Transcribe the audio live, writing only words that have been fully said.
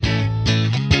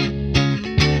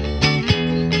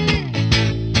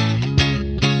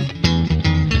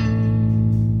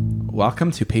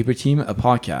Welcome to Paper Team, a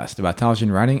podcast about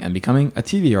television writing and becoming a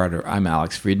TV writer. I'm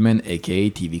Alex Friedman, aka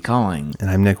TV Calling.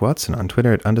 And I'm Nick Watson on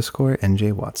Twitter at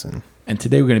 _NJ Watson. And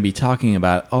today we're going to be talking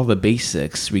about all the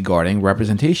basics regarding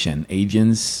representation,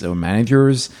 agents or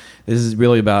managers. This is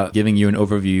really about giving you an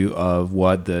overview of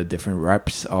what the different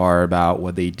reps are about,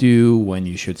 what they do, when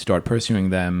you should start pursuing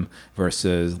them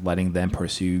versus letting them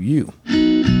pursue you.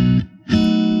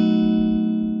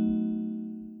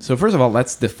 So first of all,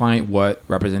 let's define what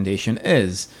representation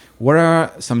is. What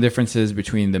are some differences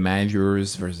between the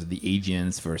managers versus the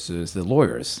agents versus the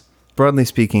lawyers? Broadly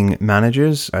speaking,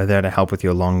 managers are there to help with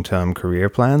your long-term career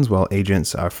plans, while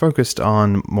agents are focused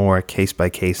on more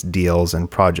case-by-case deals and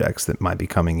projects that might be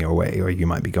coming your way or you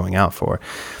might be going out for.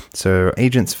 So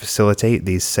agents facilitate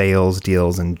these sales,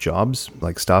 deals, and jobs,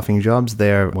 like staffing jobs.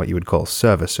 They're what you would call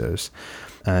servicers.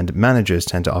 And managers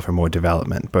tend to offer more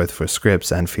development, both for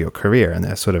scripts and for your career, and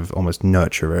they're sort of almost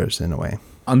nurturers in a way.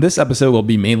 On this episode, we'll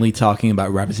be mainly talking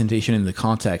about representation in the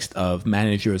context of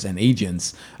managers and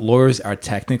agents. Lawyers are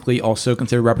technically also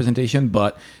considered representation,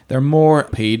 but they're more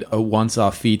paid a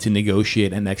once-off fee to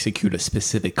negotiate and execute a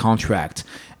specific contract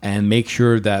and make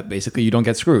sure that basically you don't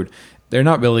get screwed. They're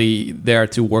not really there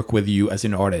to work with you as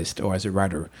an artist or as a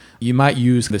writer. You might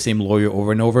use the same lawyer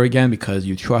over and over again because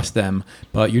you trust them,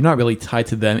 but you're not really tied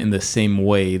to them in the same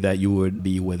way that you would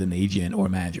be with an agent or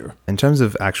manager. In terms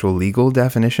of actual legal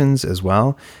definitions as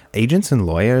well, agents and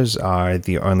lawyers are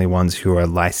the only ones who are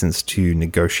licensed to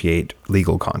negotiate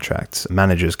legal contracts.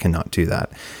 Managers cannot do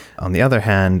that. On the other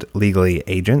hand, legally,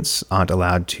 agents aren't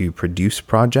allowed to produce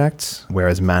projects,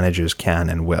 whereas managers can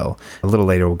and will. A little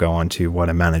later, we'll go on to what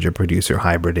a manager-producer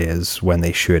hybrid is, when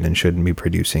they should and shouldn't be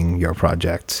producing your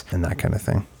projects, and that kind of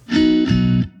thing.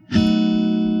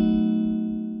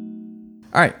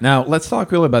 All right, now let's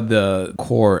talk really about the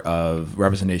core of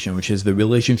representation, which is the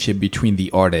relationship between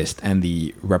the artist and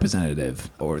the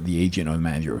representative or the agent or the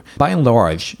manager. By and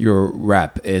large, your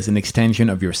rep is an extension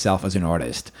of yourself as an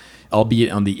artist,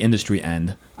 albeit on the industry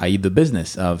end, i.e. the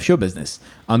business of show business.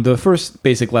 On the first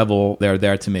basic level, they're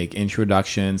there to make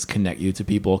introductions, connect you to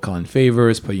people, call in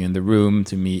favors, put you in the room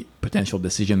to meet potential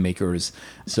decision makers.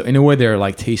 So in a way, they're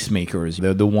like tastemakers.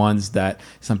 They're the ones that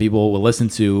some people will listen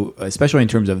to, especially in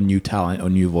terms of new talent or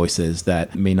new voices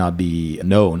that may not be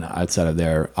known outside of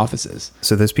their offices.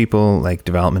 So those people like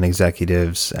development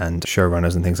executives and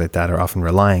showrunners and things like that are often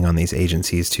relying on these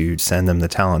agencies to send them the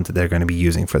talent that they're going to be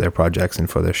using for their projects and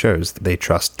for their shows. They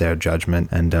trust their judgment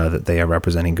and that they are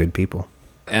representing good people.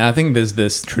 And I think there's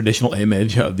this traditional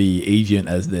image of the agent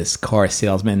as this car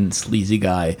salesman, sleazy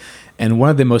guy. And one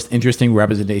of the most interesting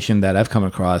representation that I've come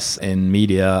across in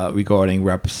media regarding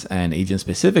reps and agents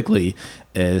specifically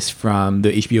is from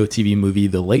the HBO TV movie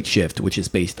The Late Shift, which is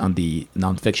based on the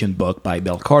nonfiction book by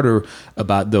Bill Carter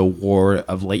about the war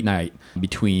of late night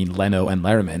between Leno and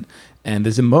Letterman. And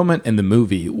there's a moment in the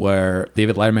movie where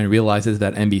David Letterman realizes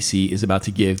that NBC is about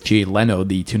to give Jay Leno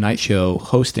the Tonight Show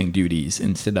hosting duties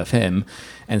instead of him.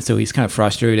 And so he's kind of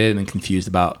frustrated and confused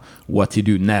about what to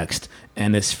do next.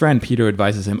 And his friend Peter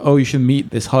advises him, you should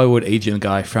meet this Hollywood agent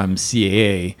guy from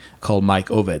CAA called Mike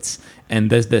Ovitz.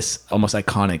 And there's this almost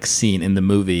iconic scene in the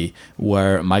movie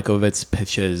where Mike Ovitz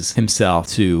pitches himself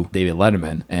to David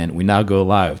Letterman. And we now go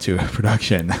live to a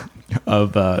production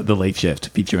of The Late Shift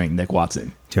featuring Nick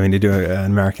Watson. Do you want me to do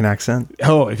an American accent?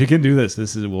 Oh, if you can do this,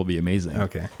 will be amazing.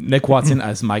 Okay. Nick Watson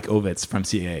as Mike Ovitz from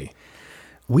CAA.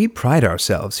 We pride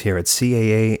ourselves here at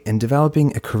CAA in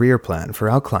developing a career plan for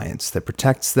our clients that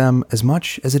protects them as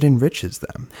much as it enriches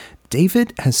them.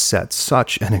 David has set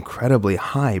such an incredibly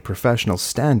high professional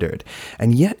standard,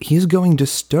 and yet he's going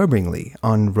disturbingly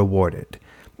unrewarded.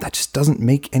 That just doesn't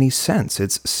make any sense.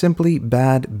 It's simply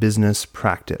bad business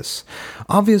practice.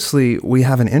 Obviously, we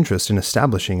have an interest in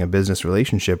establishing a business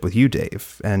relationship with you,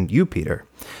 Dave, and you, Peter.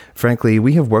 Frankly,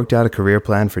 we have worked out a career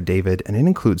plan for David, and it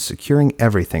includes securing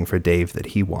everything for Dave that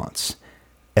he wants.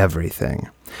 Everything.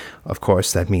 Of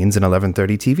course, that means an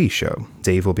 11:30 TV show.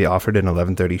 Dave will be offered an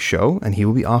 11:30 show, and he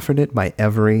will be offered it by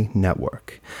every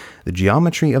network. The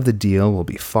geometry of the deal will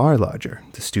be far larger.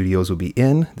 The studios will be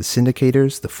in, the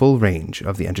syndicators, the full range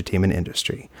of the entertainment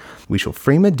industry. We shall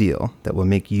frame a deal that will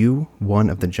make you one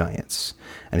of the giants.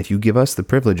 And if you give us the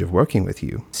privilege of working with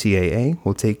you, CAA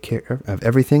will take care of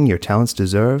everything your talents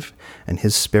deserve and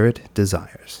his spirit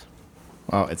desires.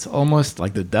 Wow, it's almost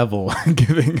like the devil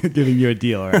giving you a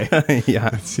deal, right?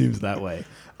 Yeah. It seems that way.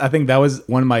 I think that was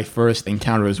one of my first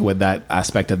encounters with that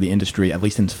aspect of the industry, at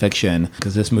least in fiction,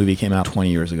 because this movie came out 20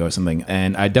 years ago or something.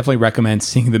 And I definitely recommend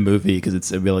seeing the movie because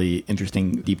it's a really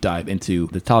interesting deep dive into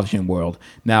the television world.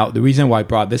 Now, the reason why I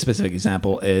brought this specific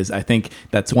example is I think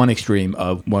that's one extreme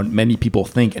of what many people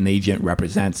think an agent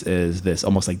represents is this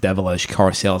almost like devilish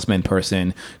car salesman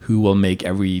person who will make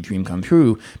every dream come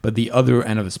true. But the other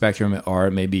end of the spectrum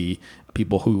are maybe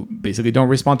people who basically don't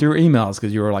respond to your emails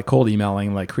because you're like cold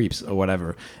emailing like creeps or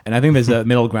whatever. And I think there's a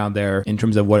middle ground there in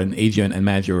terms of what an agent and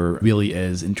manager really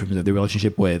is in terms of the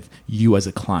relationship with you as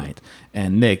a client.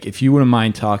 And Nick, if you wouldn't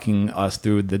mind talking us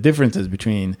through the differences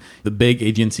between the big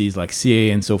agencies like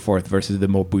CAA and so forth versus the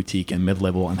more boutique and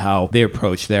mid-level and how they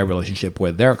approach their relationship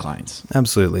with their clients.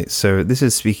 Absolutely. So this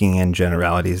is speaking in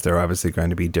generalities. There are obviously going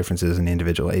to be differences in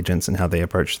individual agents and how they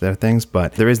approach their things,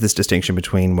 but there is this distinction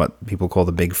between what people call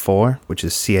the big four, which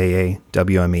is CAA,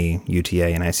 WME, UTA,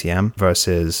 and ICM,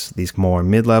 versus these more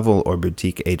mid-level or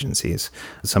boutique agencies.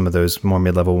 Some of those more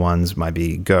mid-level ones might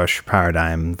be Gersh,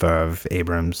 Paradigm, Verve,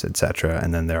 Abrams, etc.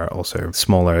 And then there are also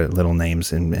smaller little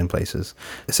names in places.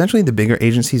 Essentially, the bigger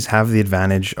agencies have the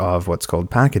advantage of what's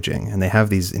called packaging, and they have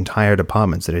these entire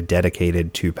departments that are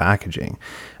dedicated to packaging,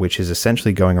 which is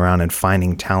essentially going around and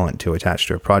finding talent to attach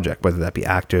to a project, whether that be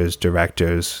actors,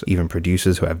 directors, even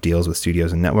producers who have deals with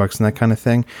studios and networks and that kind of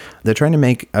thing. They're trying to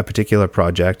make a particular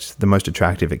project the most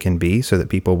attractive it can be so that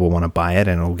people will want to buy it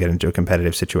and it'll get into a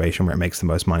competitive situation where it makes the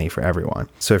most money for everyone.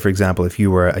 So for example, if you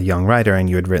were a young writer and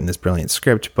you had written this brilliant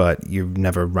script, but you've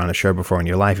never run a show before in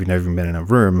your life, you've never even been in a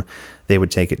room, they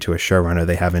would take it to a showrunner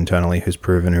they have internally who's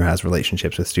proven, who has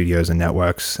relationships with studios and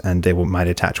networks, and they might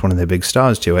attach one of their big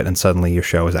stars to it, and suddenly your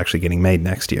show is actually getting made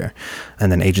next year.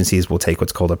 And then agencies will take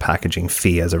what's called a packaging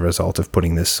fee as a result of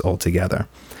putting this all together.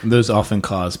 Those often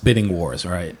cause bidding wars,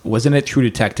 right? Wasn't it True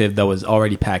Detective that was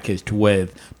already packaged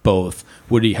with both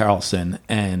Woody Harrelson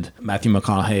and Matthew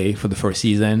McConaughey for the first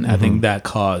season? Mm-hmm. I think that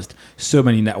caused so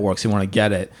many networks to want to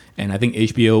get it. And I think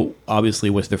HBO obviously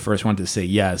was the first one to say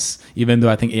yes, even though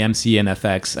I think AMC and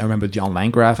FX, I remember John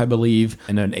Landgraf, I believe,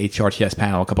 in an HRTS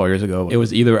panel a couple of years ago. It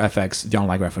was either FX, John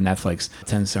Landgraf, or Netflix,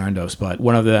 Ten Sarandos, but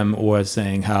one of them was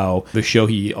saying how the show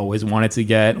he always wanted to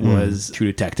get was True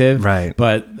Detective. Right.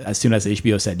 But as soon as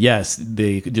HBO said yes,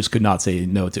 they just could not say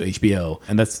no to HBO.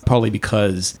 And that's probably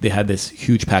because they had this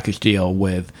huge package deal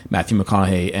with Matthew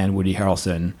McConaughey and Woody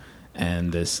Harrelson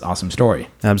and this awesome story.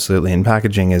 Absolutely. And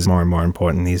packaging is more and more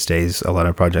important these days. A lot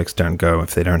of projects don't go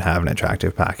if they don't have an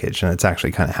attractive package. And it's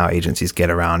actually kind of how agencies get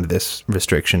around this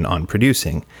restriction on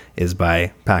producing is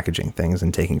by packaging things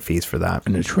and taking fees for that.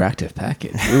 An attractive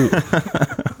package.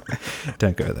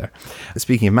 Don't go there.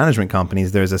 Speaking of management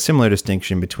companies, there's a similar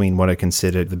distinction between what are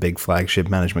considered the big flagship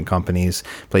management companies,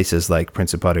 places like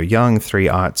Principato Young, 3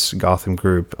 Arts, Gotham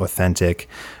Group, Authentic,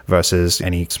 versus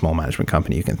any small management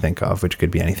company you can think of, which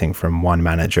could be anything from one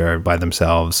manager by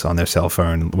themselves on their cell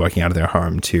phone working out of their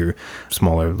home to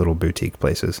smaller little boutique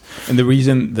places. And the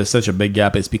reason there's such a big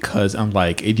gap is because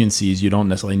unlike agencies, you don't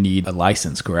necessarily need a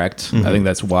license, correct? Mm-hmm. I think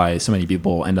that's why so many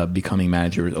people end up becoming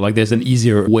managers. Like there's an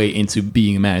easier way into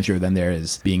being a manager than there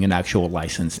is being an actual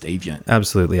licensed agent.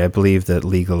 Absolutely. I believe that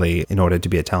legally, in order to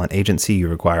be a talent agency, you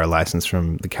require a license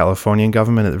from the Californian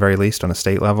government at the very least on a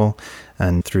state level.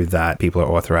 And through that, people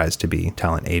are authorized to be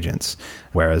talent agents.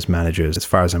 Whereas managers, as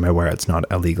far as I'm aware, it's not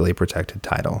a legally protected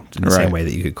title. In the same way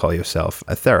that you could call yourself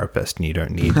a therapist and you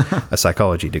don't need a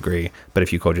psychology degree. But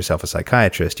if you called yourself a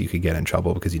psychiatrist, you could get in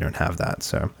trouble because you don't have that.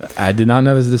 So I did not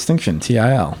know there's a distinction,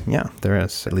 TIL. Yeah, there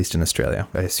is, at least in Australia.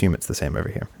 I assume it's the same over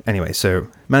here. Anyway, so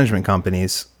management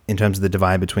companies, in terms of the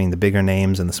divide between the bigger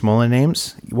names and the smaller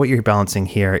names, what you're balancing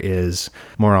here is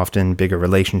more often bigger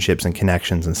relationships and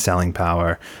connections and selling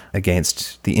power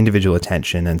against the individual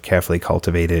attention and carefully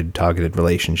cultivated targeted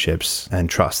relationships and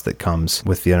trust that comes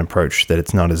with an approach that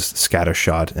it's not as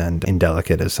scattershot and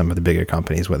indelicate as some of the bigger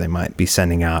companies where they might be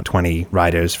sending out 20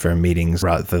 writers for meetings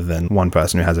rather than one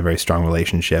person who has a very strong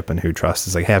relationship and who trusts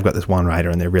is like, hey, I've got this one writer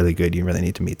and they're really good. You really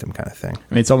need to meet them kind of thing.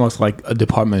 I mean, it's almost like a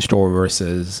department store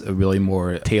versus a really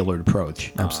more tailored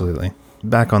approach. Absolutely.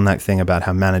 Back on that thing about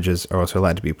how managers are also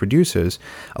allowed to be producers,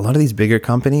 a lot of these bigger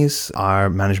companies are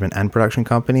management and production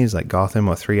companies like Gotham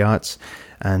or 3 Arts,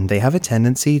 and they have a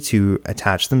tendency to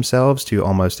attach themselves to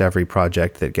almost every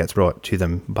project that gets brought to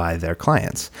them by their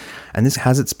clients. And this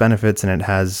has its benefits and it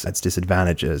has its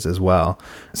disadvantages as well.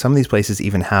 Some of these places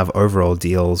even have overall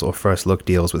deals or first look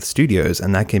deals with studios,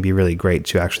 and that can be really great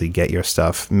to actually get your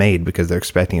stuff made because they're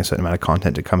expecting a certain amount of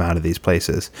content to come out of these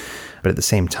places. But at the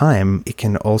same time, it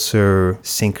can also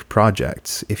sink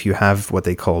projects. If you have what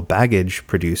they call baggage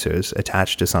producers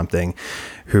attached to something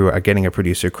who are getting a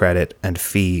producer credit and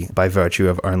fee by virtue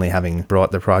of only having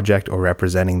brought the project or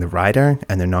representing the writer,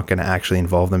 and they're not going to actually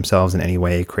involve themselves in any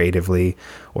way creatively,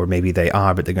 or maybe they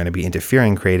are, but they're going to be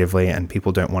interfering creatively, and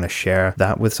people don't want to share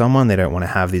that with someone. They don't want to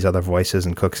have these other voices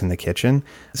and cooks in the kitchen.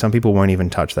 Some people won't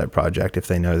even touch that project if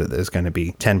they know that there's going to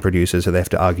be 10 producers who they have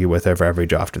to argue with over every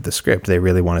draft of the script. They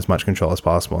really want as much control as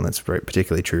possible, and that's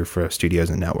particularly true for studios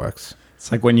and networks.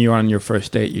 It's like when you're on your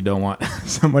first date, you don't want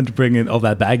someone to bring in all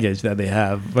that baggage that they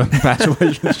have from past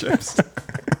relationships.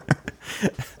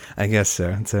 I guess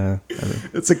so.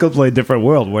 It's a completely different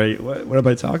world. What am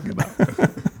I talking about?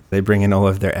 They bring in all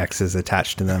of their exes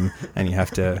attached to them, and you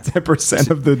have to 10%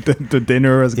 of the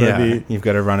dinner is going to be. You've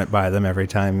got to run it by them every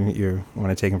time you want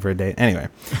to take them for a date. Anyway.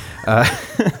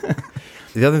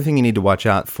 The other thing you need to watch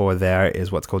out for there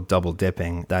is what's called double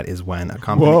dipping. That is when a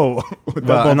company... Whoa.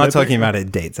 Well, I'm not talking about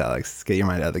it dates, Alex. Get your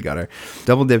mind out of the gutter.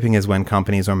 Double dipping is when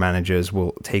companies or managers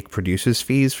will take producers'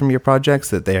 fees from your projects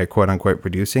that they are quote-unquote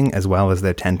producing, as well as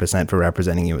their 10% for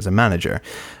representing you as a manager.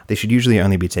 They should usually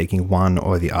only be taking one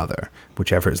or the other,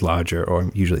 whichever is larger,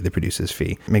 or usually the producer's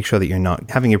fee. Make sure that you're not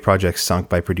having your projects sunk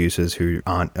by producers who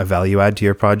aren't a value add to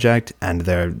your project, and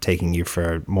they're taking you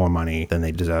for more money than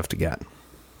they deserve to get.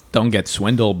 Don't get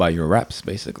swindled by your reps,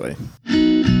 basically.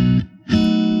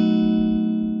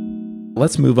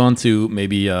 Let's move on to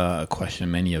maybe a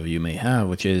question many of you may have,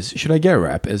 which is, should I get a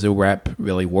rep? Is a rep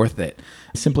really worth it?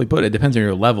 Simply put, it depends on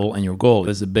your level and your goal.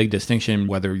 There's a big distinction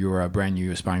whether you're a brand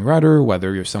new aspiring writer,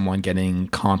 whether you're someone getting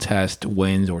contest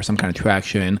wins or some kind of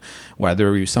traction,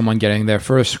 whether you're someone getting their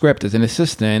first script as an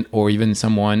assistant, or even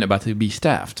someone about to be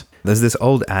staffed. There's this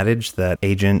old adage that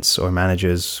agents or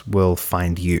managers will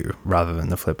find you rather than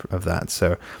the flip of that.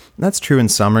 So that's true in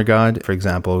some regard. For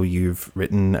example, you've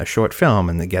written a short film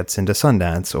and it gets into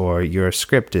Sundance, or your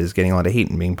script is getting a lot of heat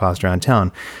and being passed around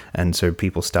town. And so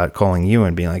people start calling you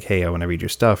and being like, hey, I want to read your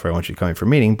stuff, or I want you to come in for a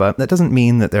meeting. But that doesn't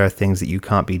mean that there are things that you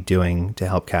can't be doing to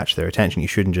help catch their attention. You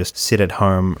shouldn't just sit at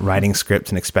home writing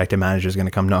scripts and expect a manager is going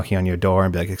to come knocking on your door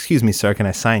and be like, excuse me, sir, can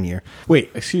I sign you?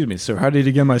 Wait, excuse me, sir, how did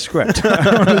you get my script? I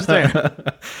don't understand.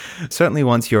 Certainly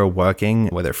once you're working,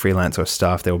 whether freelance or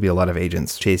staff, there will be a lot of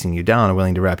agents chasing you down and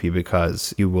willing to rep you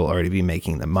because you will already be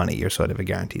making the money. You're sort of a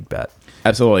guaranteed bet.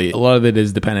 Absolutely. A lot of it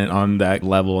is dependent on that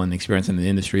level and experience in the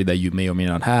industry that you may or may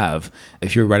not have.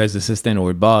 If you're a writer's assistant or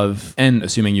above, and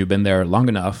assuming you've been there long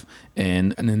enough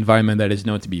in an environment that is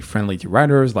known to be friendly to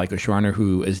writers, like a showrunner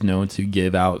who is known to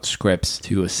give out scripts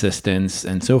to assistants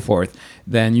and so forth,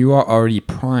 then you are already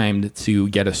primed to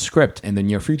get a script in the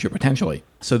near future, potentially.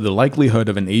 So the likelihood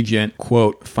of an agent,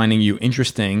 quote, finding you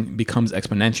interesting becomes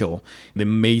exponential. They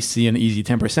may see an easy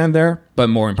 10% there, but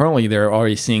more importantly, they're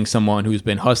already seeing someone who's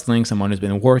been hustling, someone who's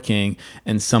been working,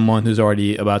 and someone who's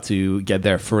already about to get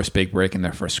their first big break and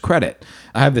their first credit.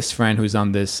 I have this friend who's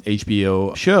on this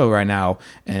HBO show right now,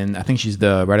 and I think she's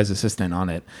the writer's assistant on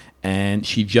it, and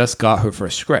she just got her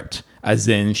first script. As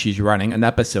in, she's running an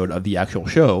episode of the actual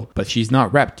show, but she's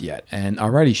not repped yet. And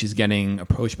already she's getting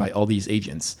approached by all these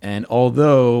agents. And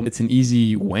although it's an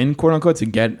easy win, quote unquote, to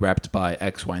get repped by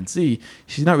X, Y, and Z,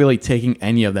 she's not really taking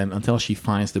any of them until she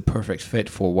finds the perfect fit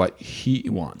for what she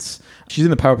wants. She's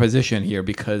in the power position here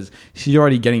because she's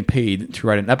already getting paid to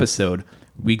write an episode,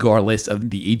 regardless of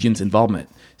the agent's involvement.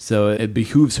 So it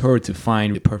behooves her to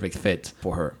find the perfect fit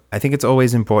for her. I think it's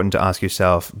always important to ask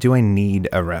yourself, do I need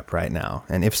a rep right now?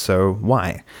 And if so,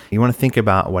 why? You want to think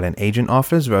about what an agent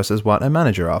offers versus what a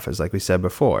manager offers, like we said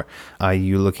before. Are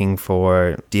you looking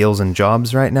for deals and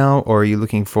jobs right now, or are you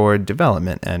looking for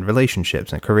development and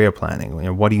relationships and career planning? You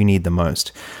know, what do you need the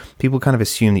most? People kind of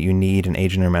assume that you need an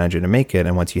agent or manager to make it,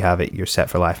 and once you have it, you're set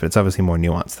for life, but it's obviously more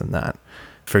nuanced than that.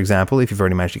 For example, if you've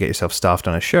already managed to get yourself staffed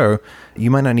on a show, you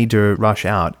might not need to rush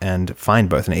out and find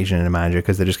both an agent and a manager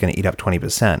because they're just going to eat up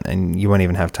 20%, and you won't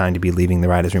even have time to be leaving the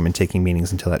writer's room and taking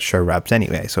meetings until that show wraps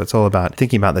anyway. So it's all about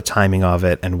thinking about the timing of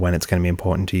it and when it's going to be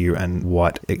important to you and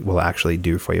what it will actually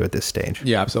do for you at this stage.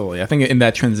 Yeah, absolutely. I think in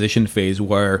that transition phase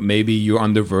where maybe you're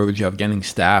on the verge of getting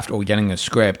staffed or getting a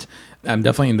script, I'm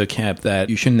definitely in the camp that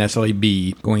you shouldn't necessarily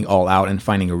be going all out and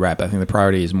finding a rep. I think the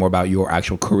priority is more about your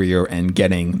actual career and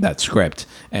getting that script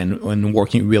and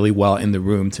working really well in the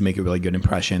room to make a really good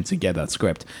impression to get that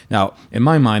script. Now, in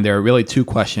my mind, there are really two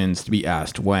questions to be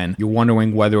asked when you're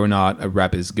wondering whether or not a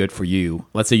rep is good for you.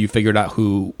 Let's say you figured out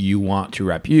who you want to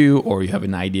rep you, or you have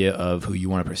an idea of who you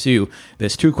want to pursue.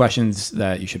 There's two questions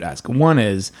that you should ask. One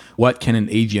is, what can an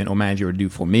agent or manager do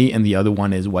for me? And the other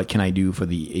one is, what can I do for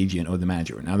the agent or the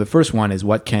manager? Now, the first one is,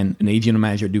 what can an agent or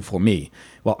manager do for me?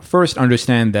 Well, first,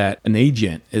 understand that an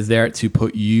agent is there to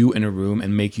put you in a room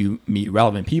and make you meet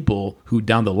relevant people who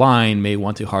down the line may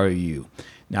want to hire you.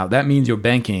 Now, that means you're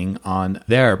banking on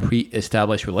their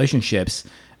pre-established relationships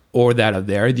or that of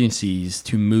their agencies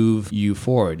to move you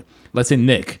forward. Let's say,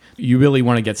 Nick, you really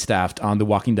want to get staffed on The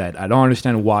Walking Dead. I don't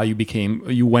understand why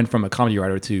you went from a comedy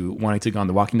writer to wanting to go on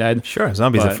The Walking Dead. Sure,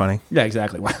 zombies are funny. Yeah,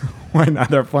 exactly. Why not?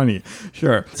 They're funny.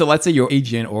 Sure. So let's say your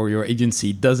agent or your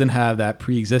agency doesn't have that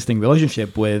pre-existing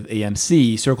relationship with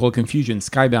AMC, Circle of Confusion,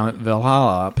 Skybound,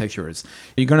 Valhalla Pictures.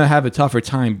 You're going to have a tougher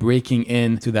time breaking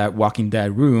into that Walking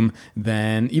Dead room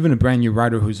than even a brand new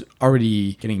writer who's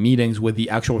already getting meetings with the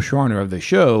actual showrunner of the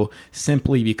show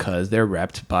simply because they're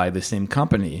repped by the same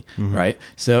company. Right.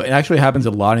 So it actually happens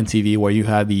a lot in TV where you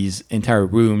have these entire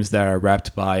rooms that are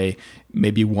repped by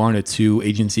maybe one or two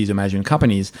agencies or management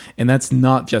companies. And that's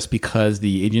not just because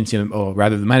the agency, or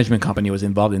rather the management company, was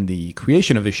involved in the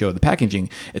creation of the show, the packaging.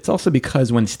 It's also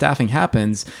because when staffing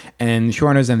happens and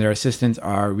showrunners and their assistants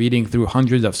are reading through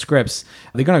hundreds of scripts,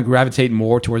 they're going to gravitate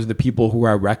more towards the people who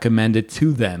are recommended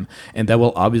to them. And that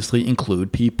will obviously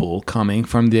include people coming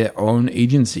from their own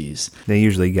agencies. They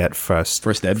usually get first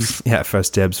dibs. Yeah,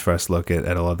 first dibs, first look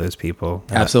at all of those people.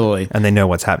 Absolutely. And they know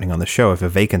what's happening on the show. If a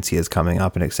vacancy is coming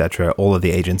up and etc., all of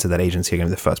the agents of that agency are going to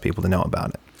be the first people to know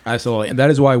about it. Absolutely. And that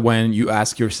is why when you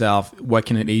ask yourself, what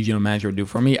can an agent or manager do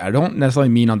for me? I don't necessarily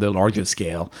mean on the larger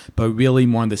scale, but really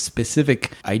more on the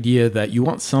specific idea that you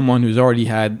want someone who's already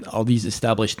had all these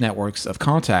established networks of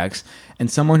contacts and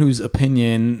someone whose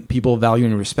opinion people value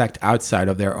and respect outside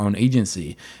of their own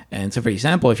agency. And so, for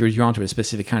example, if you're drawn to a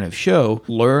specific kind of show,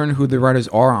 learn who the writers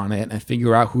are on it and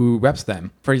figure out who reps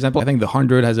them. For example, I think The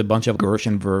 100 has a bunch of Gersh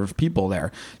and Verve people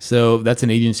there. So that's an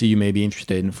agency you may be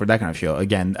interested in for that kind of show.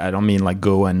 Again, I don't mean like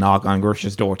go and knock on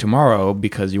Gersh's door tomorrow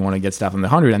because you want to get staff on The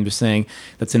 100. I'm just saying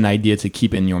that's an idea to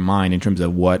keep in your mind in terms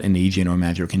of what an agent or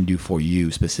manager can do for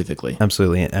you specifically.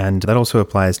 Absolutely. And that also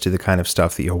applies to the kind of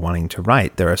stuff that you're wanting to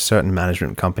write. There are certain management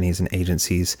companies and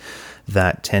agencies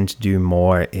that tend to do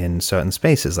more in certain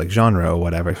spaces like genre or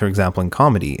whatever. For example, in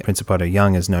comedy, Principato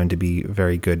Young is known to be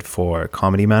very good for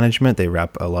comedy management. They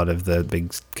rep a lot of the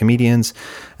big comedians,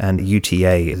 and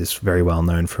UTA is very well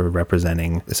known for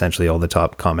representing essentially all the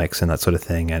top comics and that sort of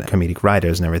thing, and comedic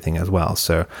writers and everything as well.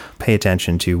 So pay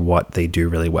attention to what they do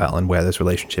really well and where those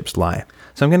relationships lie.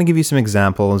 So I'm going to give you some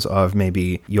examples of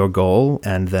maybe your goal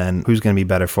and then who's going to be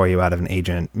better for you out of an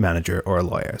agent, manager, or a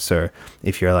lawyer. So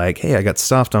if you're like, hey, I got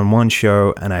staffed on one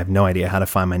show and I have no idea how to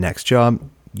find my next job,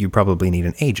 you probably need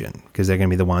an agent because they're going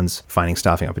to be the ones finding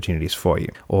staffing opportunities for you.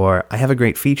 Or I have a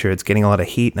great feature, it's getting a lot of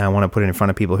heat and I want to put it in front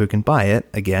of people who can buy it.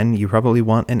 Again, you probably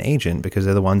want an agent because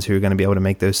they're the ones who are going to be able to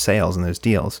make those sales and those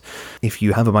deals. If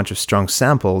you have a bunch of strong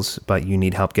samples, but you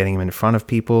need help getting them in front of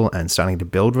people and starting to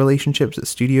build relationships at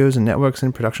studios and networks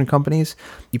and production companies,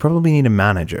 you probably need a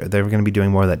manager. They're going to be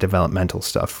doing more of that developmental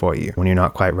stuff for you when you're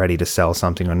not quite ready to sell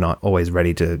something or not always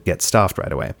ready to get staffed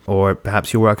right away. Or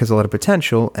perhaps your work has a lot of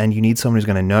potential and you need someone who's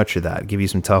going to nurture that, give you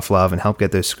some tough love, and help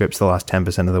get those scripts the last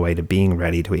 10% of the way to being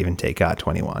ready to even take out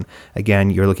 21.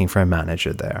 Again, you're looking for a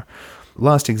manager there.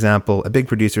 Last example, a big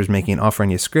producer is making an offer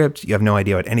on your script. You have no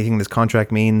idea what anything this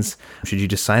contract means. Should you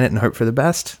just sign it and hope for the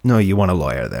best? No, you want a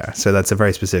lawyer there. So that's a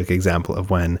very specific example of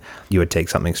when you would take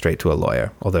something straight to a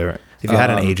lawyer. Although if you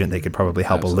had an agent, they could probably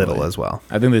help absolutely. A little as well.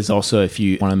 I think there's also, if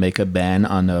you want to make a ban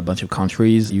on a bunch of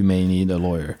countries, you may need a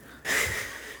lawyer.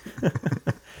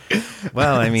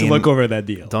 Well, I mean, to look over that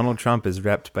deal. Donald Trump is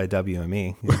repped by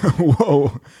WME.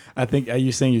 Whoa. I think, are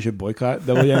you saying you should boycott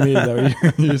WME? Is that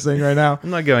what you're saying right now?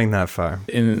 I'm not going that far.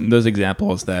 In those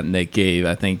examples that Nick gave,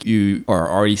 I think you are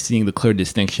already seeing the clear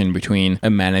distinction between a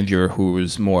manager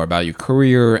who's more about your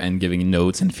career and giving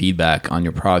notes and feedback on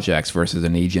your projects versus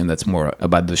an agent that's more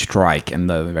about the strike and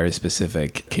the very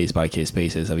specific case-by-case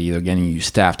basis of either getting you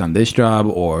staffed on this job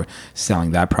or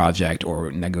selling that project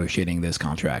or negotiating this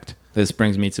contract. This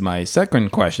brings me to my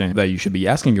second question that you should be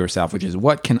asking yourself, which is,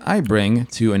 what can I bring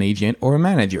to an agent or a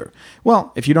manager?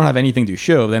 Well, if you don't have anything to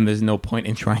show, then there's no point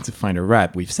in trying to find a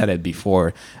rep. We've said it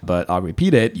before, but I'll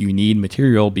repeat it. You need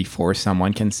material before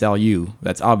someone can sell you.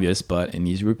 That's obvious, but it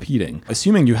needs repeating.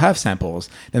 Assuming you have samples,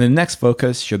 then the next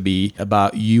focus should be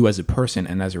about you as a person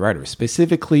and as a writer.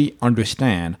 Specifically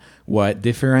understand what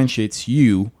differentiates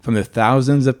you from the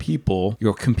thousands of people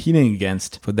you're competing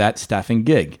against for that staffing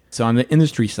gig. So on the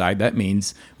industry side, that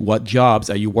means what jobs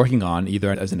are you working on,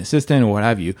 either as an assistant or what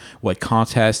have you, what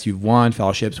contests you've won,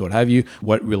 fellowships, what have you,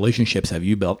 what relationships have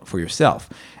you built for yourself.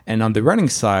 And on the writing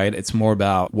side, it's more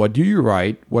about what do you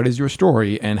write, what is your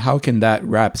story, and how can that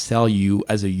rep sell you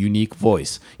as a unique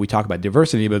voice. We talk about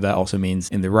diversity, but that also means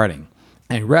in the writing.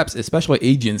 And reps, especially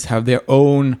agents, have their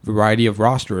own variety of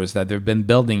rosters that they've been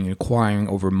building and acquiring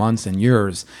over months and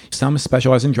years. Some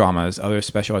specialize in dramas, others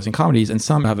specialize in comedies, and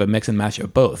some have a mix and match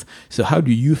of both. So how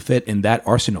do you fit in that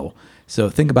arsenal? So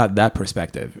think about that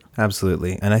perspective.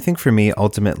 Absolutely. And I think for me,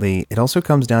 ultimately, it also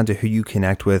comes down to who you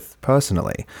connect with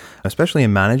personally. Especially a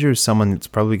manager is someone that's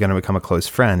probably going to become a close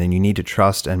friend, and you need to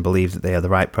trust and believe that they are the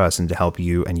right person to help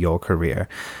you and your career.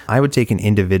 I would take an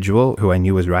individual who I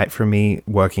knew was right for me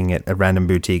working at a random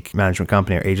boutique management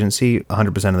company or agency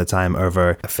 100% of the time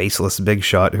over a faceless big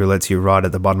shot who lets you rot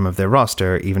at the bottom of their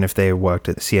roster, even if they worked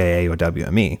at CAA or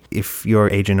WME. If your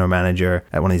agent or manager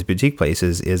at one of these boutique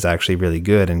places is actually really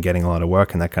good and getting a lot of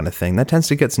work and that kind of thing, that tends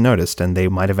to get noticed, and they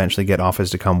might eventually get offers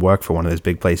to come work for one of those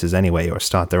big places anyway, or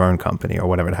start their own company or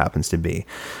whatever it happens to be.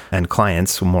 And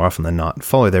clients, more often than not,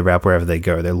 follow their rep wherever they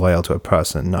go. They're loyal to a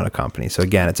person, not a company. So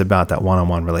again, it's about that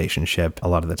one-on-one relationship a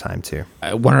lot of the time too.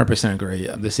 I 100% agree.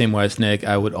 The same way as Nick,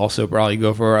 I would also probably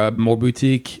go for a more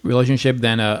boutique relationship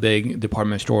than a big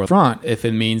department store front if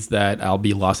it means that I'll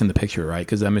be lost in the picture, right?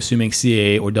 Because I'm assuming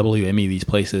CAA or WME, these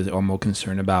places are more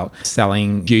concerned about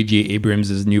selling J.J.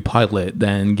 Abrams' new pilot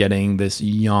than getting this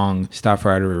young staff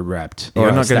writer repped.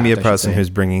 You're not going to be a person who's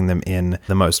bringing them in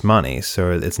the most money,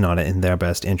 so it's not in their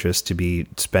best interest to be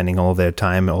spending all their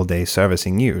time all day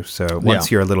servicing you. So once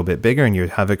you're a little bit bigger and you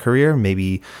have a career,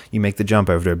 maybe you make the jump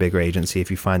over to a bigger agency if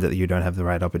you find that you don't have the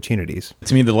right opportunities.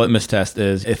 To me, the litmus test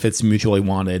is if it's mutually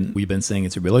wanted. We've been saying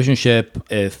it's a relationship.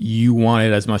 If you want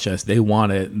it as much as they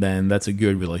want it, then that's a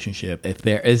good relationship. If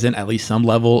there isn't at least some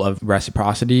level of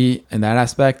reciprocity in that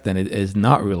aspect, then it is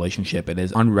not a relationship. It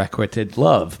is unrequited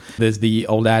love. There's the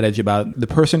old adage about the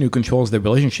person who controls the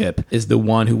relationship is the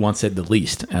one who wants it the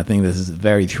least. And I think this is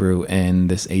very true in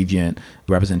this agent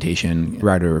representation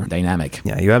writer dynamic.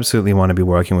 Yeah, you absolutely want to be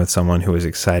working with someone who is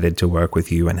excited to work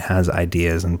with you and has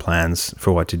ideas and plans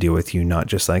for what to do with you, not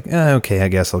just like, okay, I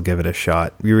guess I'll give it a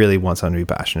shot. You really want someone to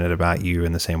be passionate about you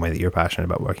in the same way that you're passionate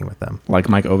about working with them. Like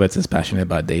Mike Ovitz is passionate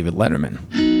about David Letterman.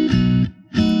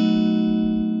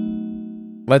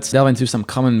 Let's delve into some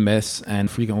common myths and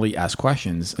frequently asked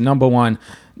questions. Number one,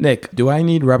 Nick, do I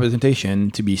need representation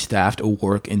to be staffed or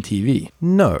work in TV?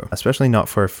 No, especially not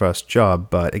for a first job,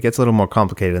 but it gets a little more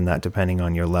complicated than that depending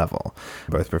on your level,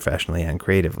 both professionally and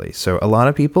creatively. So a lot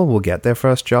of people will get their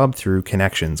first job through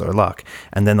connections or luck,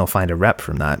 and then they'll find a rep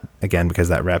from that, again, because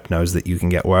that rep knows that you can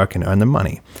get work and earn them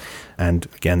money. And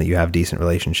again, that you have decent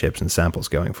relationships and samples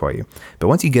going for you. But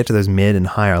once you get to those mid and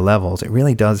higher levels, it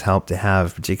really does help to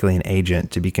have particularly an agent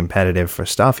to be competitive for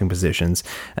staffing positions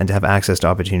and to have access to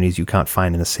opportunities you can't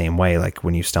find in the same way, like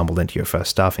when you stumbled into your first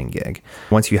staffing gig.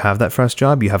 Once you have that first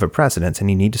job, you have a precedence,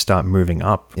 and you need to start moving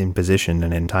up in position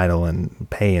and in title and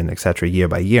pay and etc. year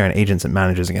by year. And agents and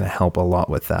managers are going to help a lot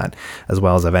with that, as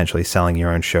well as eventually selling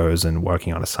your own shows and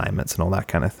working on assignments and all that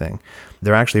kind of thing.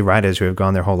 There are actually writers who have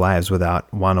gone their whole lives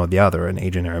without one or the other, an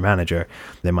agent or a manager.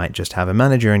 They might just have a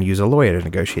manager and use a lawyer to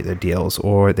negotiate their deals,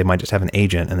 or they might just have an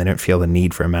agent and they don't feel the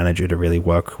need for a manager to really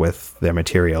work with their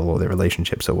material or their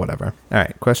relationships or whatever. All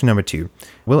right, question number 2.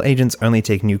 Will agents only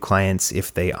take new clients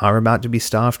if they are about to be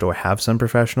staffed or have some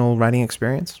professional writing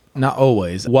experience? Not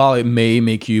always. While it may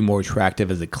make you more attractive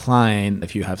as a client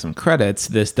if you have some credits,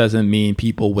 this doesn't mean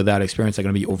people without experience are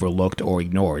going to be overlooked or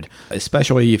ignored,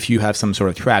 especially if you have some sort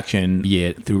of traction, be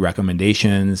it through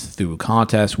recommendations, through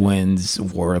contest wins,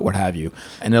 or what have you.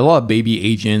 And a lot of baby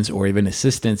agents or even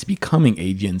assistants becoming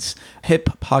agents,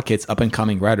 hip pockets,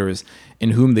 up-and-coming writers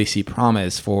in whom they see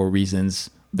promise for reasons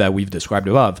that we've described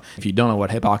above. If you don't know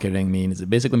what hip pocketing means, it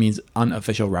basically means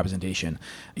unofficial representation.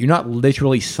 You're not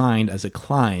literally signed as a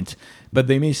client, but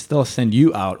they may still send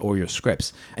you out or your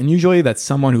scripts. And usually that's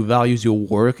someone who values your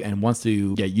work and wants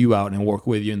to get you out and work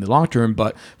with you in the long term.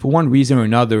 But for one reason or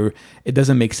another, it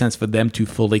doesn't make sense for them to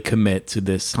fully commit to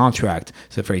this contract.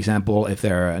 So for example, if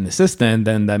they're an assistant,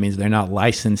 then that means they're not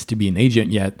licensed to be an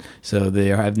agent yet. So they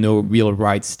have no real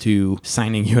rights to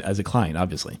signing you as a client,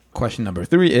 obviously. Question number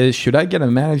 3 is, should I get a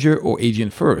manager or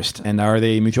agent first? And are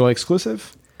they mutually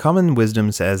exclusive? Common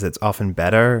wisdom says it's often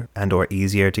better and or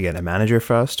easier to get a manager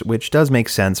first, which does make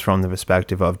sense from the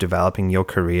perspective of developing your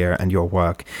career and your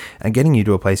work and getting you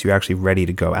to a place you're actually ready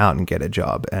to go out and get a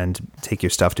job and take your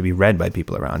stuff to be read by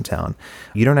people around town.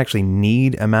 You don't actually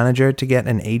need a manager to get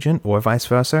an agent or vice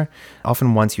versa.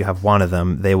 Often once you have one of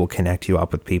them, they will connect you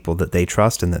up with people that they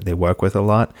trust and that they work with a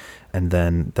lot, and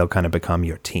then they'll kind of become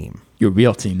your team. Your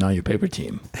real team, not your paper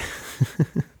team.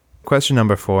 Question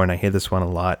number 4, and I hear this one a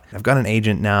lot. I've got an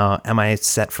agent now. Am I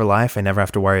set for life? I never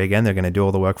have to worry again. They're going to do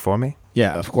all the work for me?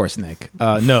 Yeah, of course, Nick.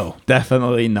 No,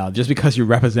 definitely not. Just because you're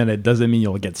represented doesn't mean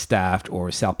you'll get staffed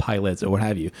or sell pilots or what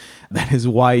have you. That is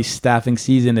why staffing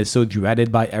season is so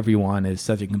dreaded by everyone. It's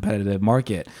such a competitive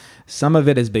market. Some of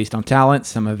it is based on talent,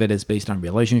 some of it is based on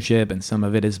relationship, and some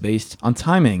of it is based on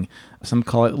timing. Some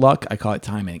call it luck, I call it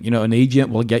timing. An agent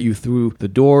will get you through the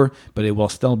door, but it will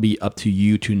still be up to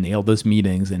you to nail those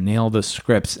meetings and nail the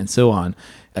scripts and so on.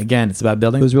 Again, it's about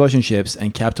building those relationships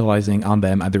and capitalizing on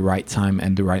them at the right time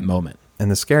and the right moment. And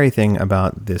the scary thing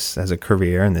about this as a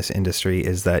career in this industry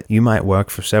is that you might work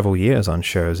for several years on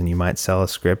shows and you might sell a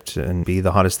script and be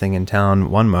the hottest thing in town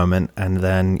one moment, and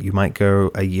then you might go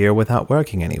a year without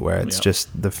working anywhere. It's just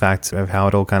the fact of how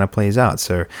it all kind of plays out.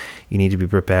 So you need to be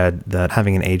prepared that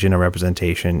having an agent or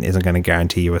representation isn't going to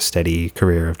guarantee you a steady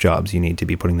career of jobs. You need to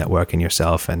be putting that work in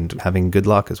yourself and having good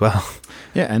luck as well.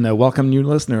 Yeah, and welcome new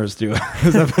listeners to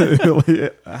really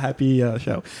a happy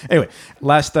show. Anyway,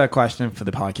 last question for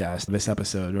the podcast, this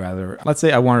episode rather. Let's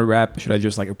say I want to rep. Should I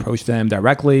just approach them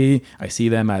directly? I see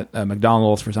them at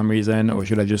McDonald's for some reason, or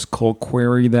should I just cold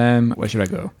query them? Where should I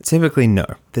go? Typically, no.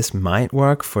 This might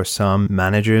work for some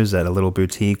managers at a little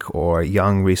boutique or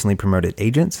young, recently promoted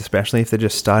agents, especially if they're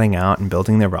just starting out and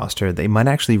building their roster. They might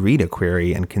actually read a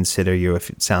query and consider you if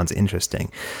it sounds interesting.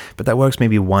 But that works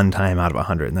maybe one time out of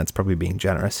 100, and that's probably being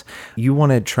generous. You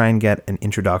want to try and get an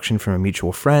introduction from a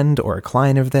mutual friend or a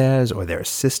client of theirs or their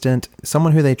assistant,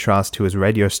 someone who they trust who has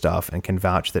read your stuff and can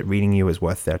vouch that reading you is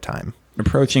worth their time.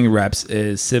 Approaching reps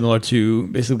is similar to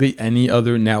basically any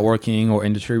other networking or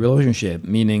industry relationship,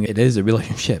 meaning it is a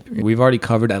relationship. We've already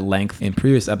covered at length in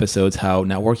previous episodes how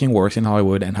networking works in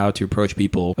Hollywood and how to approach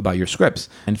people about your scripts.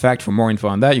 In fact, for more info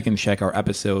on that, you can check our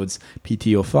episodes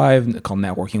PT05 called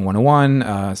Networking 101,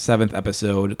 7th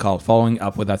episode called Following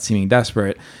Up Without Seeming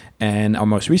Desperate, and our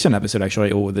most recent episode,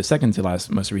 actually, or the second to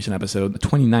last most recent episode, the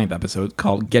 29th episode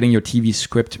called Getting Your TV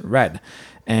Script Read.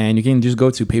 And you can just go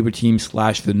to paperteam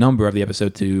 / the number of the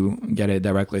episode to get it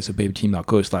directly. So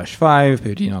paperteam.co/5,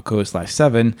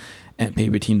 paperteam.co/7, and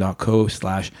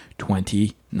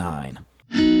paperteam.co/29.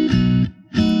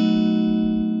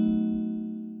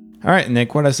 All right,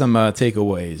 Nick, what are some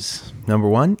takeaways? Number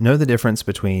 1, know the difference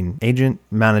between agent,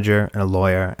 manager, and a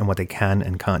lawyer and what they can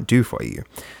and can't do for you.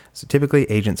 So typically,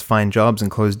 agents find jobs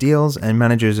and close deals, and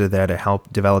managers are there to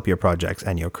help develop your projects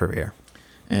and your career.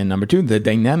 And number 2, the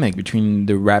dynamic between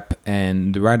the rep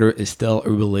and the writer is still a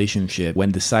relationship.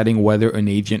 When deciding whether an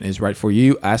agent is right for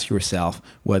you, ask yourself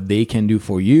what they can do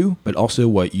for you, but also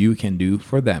what you can do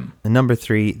for them. And number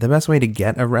 3, the best way to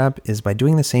get a rep is by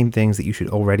doing the same things that you should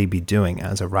already be doing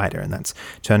as a writer. And that's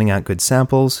turning out good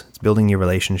samples, it's building your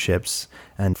relationships,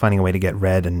 and finding a way to get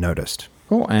read and noticed.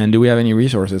 Cool. And do we have any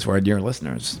resources for our dear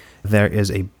listeners? There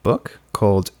is a book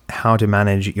called How to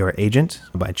Manage Your Agent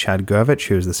by Chad Gervich,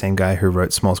 who is the same guy who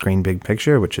wrote Small Screen, Big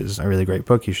Picture, which is a really great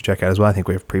book you should check out as well. I think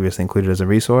we've previously included it as a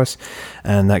resource.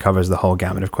 And that covers the whole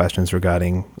gamut of questions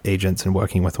regarding agents and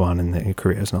working with one and their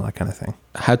careers and all that kind of thing.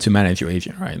 How to Manage Your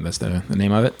Agent, right? That's the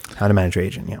name of it? How to Manage Your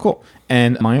Agent, yeah. Cool.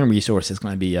 And my own resource is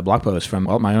going to be a blog post from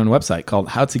my own website called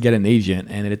How to Get an Agent.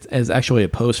 And it is actually a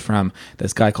post from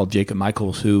this guy called Jacob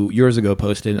Michaels, who years ago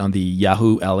posted on the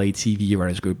Yahoo LA TV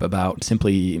writers group about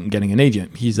simply getting an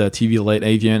agent. He's a TV-led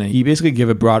agent, and he basically gave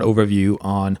a broad overview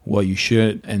on what you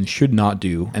should and should not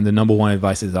do. And the number one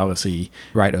advice is obviously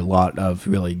write a lot of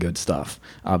really good stuff,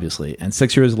 obviously. And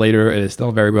 6 years later, it is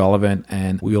still very relevant,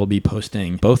 and we will be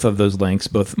posting both of those links,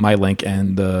 both my link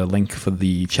and the link for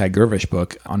the Chad Gervich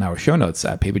book on our show notes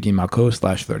at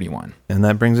paperteam.co/31. And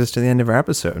that brings us to the end of our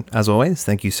episode. As always,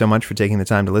 thank you so much for taking the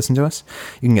time to listen to us.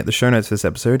 You can get the show notes for this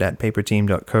episode at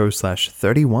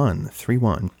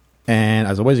paperteam.co/31. And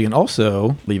as always, you can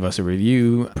also leave us a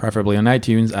review, preferably on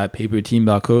iTunes at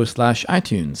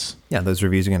paperteam.co/iTunes. Yeah, those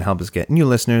reviews are going to help us get new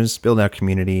listeners, build our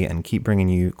community, and keep bringing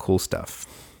you cool stuff.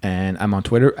 And I'm on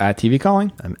Twitter at TV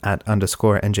Calling. I'm at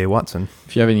 _NJ Watson.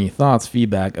 If you have any thoughts,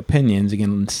 feedback, opinions, you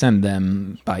can send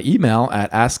them by email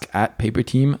at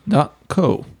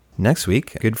ask@paperteam.co. Next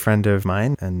week, a good friend of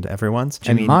mine and everyone's,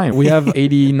 Jimmy. And mine. We have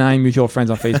 89 mutual friends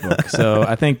on Facebook. So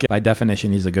I think by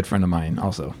definition, he's a good friend of mine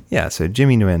also. Yeah, so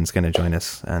Jimmy Nguyen's going to join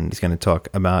us, and he's going to talk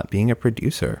about being a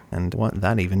producer and what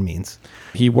that even means.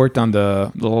 He worked on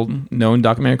the little known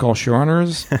documentary called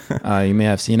Showrunners. You may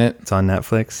have seen it. It's on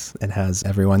Netflix. It has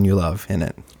everyone you love in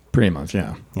it. Pretty much,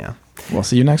 yeah. Yeah. We'll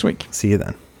see you next week. See you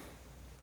then.